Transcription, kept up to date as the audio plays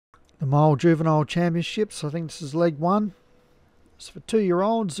The Mile Juvenile Championships. I think this is leg 1. It's for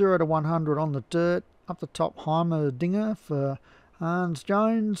 2-year-olds, 0 to 100 on the dirt. Up the top, Heimerdinger for Hans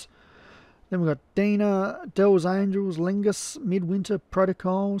Jones. Then we've got Dina, Dell's Angels, Lingus, Midwinter,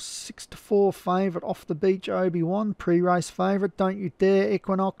 Protocol, 6 to 4 favourite, Off the Beach, Obi-Wan, pre-race favourite, Don't You Dare,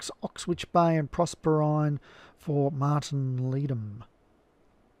 Equinox, Oxwich Bay and Prosperine for Martin Leadham.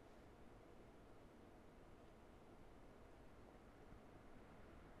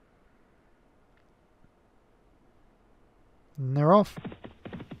 And they're off.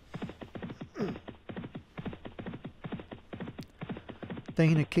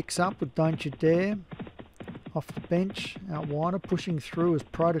 Dina kicks up with Don't You Dare. Off the bench, out wider, pushing through is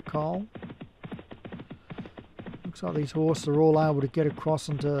Protocol. Looks like these horses are all able to get across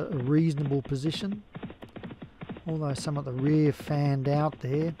into a reasonable position. Although some at the rear fanned out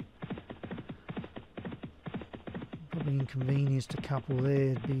there. Probably inconvenienced a couple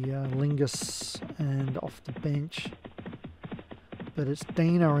there. It'd be Lingus and Off the Bench. But it's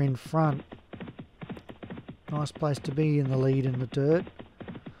Dina in front. Nice place to be in the lead in the dirt.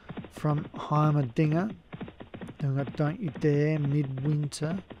 From Heimerdinger. Then we've got Don't You Dare,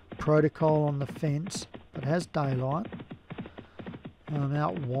 Midwinter, Protocol on the fence, but has daylight.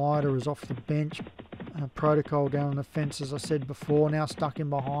 Out wider is Off the Bench. Protocol down on the fence, as I said before. Now stuck in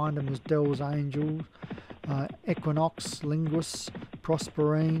behind him is Dell's Angels, Equinox, Linguist,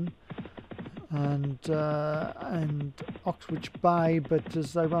 Prosperine, and Oxwich Bay. But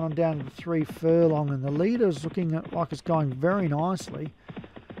as they run on down to the 3 furlong, and the leader's looking like it's going very nicely.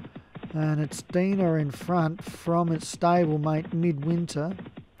 And it's Dina in front from its stablemate Midwinter.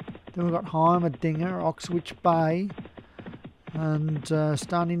 Then we've got Heimerdinger, Oxwich Bay. And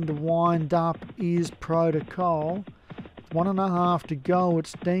starting to wind up is Protocol. 1.5 to go.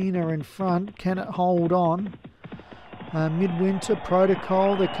 It's Dina in front. Can it hold on? Midwinter,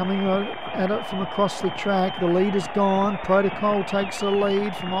 Protocol. They're coming at it from across the track. The leader's gone. Protocol takes the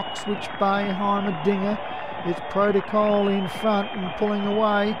lead from Oxwich Bay, Heimerdinger. It's Protocol in front and pulling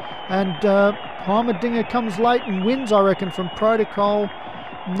away. And Heimerdinger comes late and wins, I reckon, from Protocol.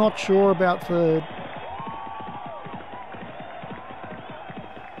 I'm not sure about third.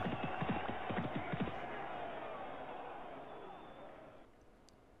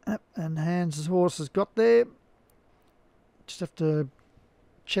 And Hans' horse has got there. Just have to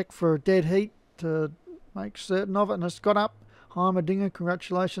check for a dead heat to make certain of it. And it's got up. Heimerdinger,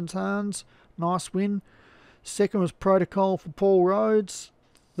 congratulations, Hans. Nice win. Second was Protocol for Paul Rhodes.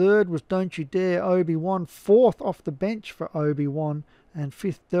 Third was Don't You Dare, Obi-Wan. Fourth Off the Bench for Obi-Wan. And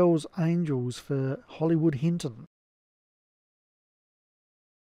fifth, Dell's Angels for Hollywood Hinton.